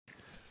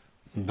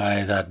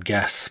By that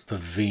gasp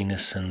of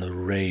Venus and the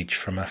rage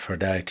from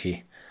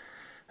Aphrodite,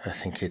 I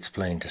think it's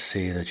plain to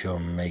see that your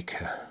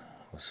maker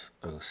was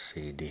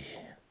OCD.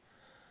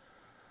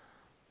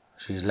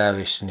 She's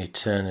lavished an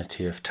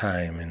eternity of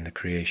time in the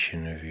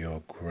creation of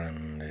your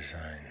grand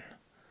design.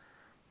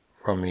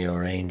 From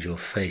your angel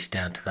face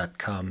down to that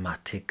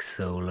karmatic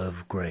soul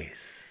of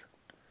grace,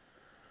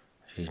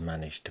 she's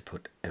managed to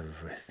put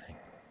everything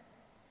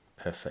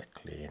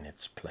perfectly in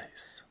its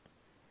place.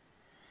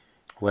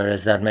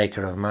 Whereas that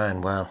maker of mine,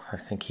 well, I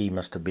think he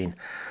must have been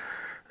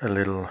a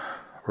little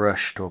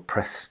rushed or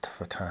pressed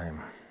for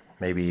time,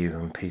 maybe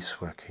even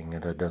pieceworking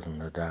at a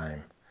dozen a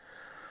dime.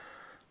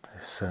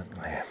 He's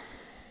certainly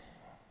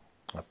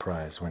a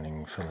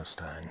prize-winning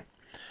Philistine.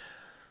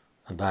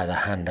 And by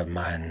the hand of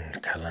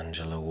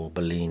Michelangelo or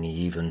Bellini,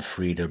 even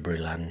Frida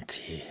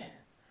Brillanti,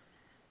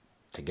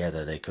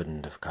 together they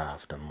couldn't have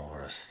carved a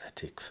more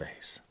aesthetic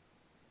face.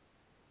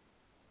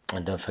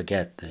 And don't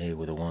forget, they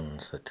were the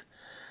ones that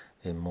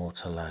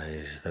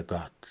immortalized the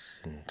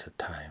gods into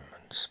time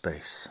and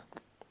space.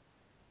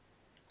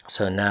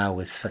 So now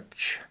with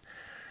such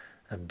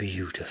a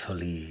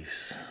beautiful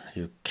ease,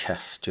 you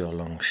cast your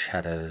long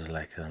shadows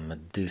like the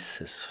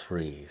Medusa's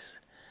frieze,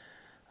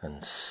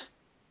 and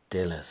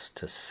still as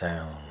to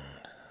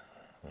sound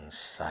and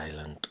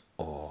silent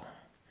awe,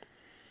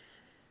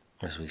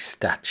 as we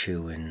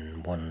statue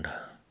in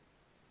wonder,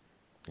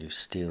 you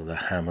steal the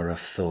hammer of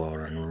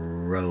Thor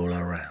and roll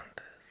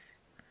around us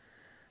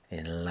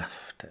in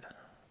laughter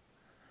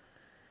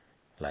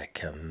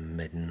like a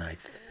midnight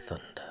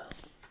thunder.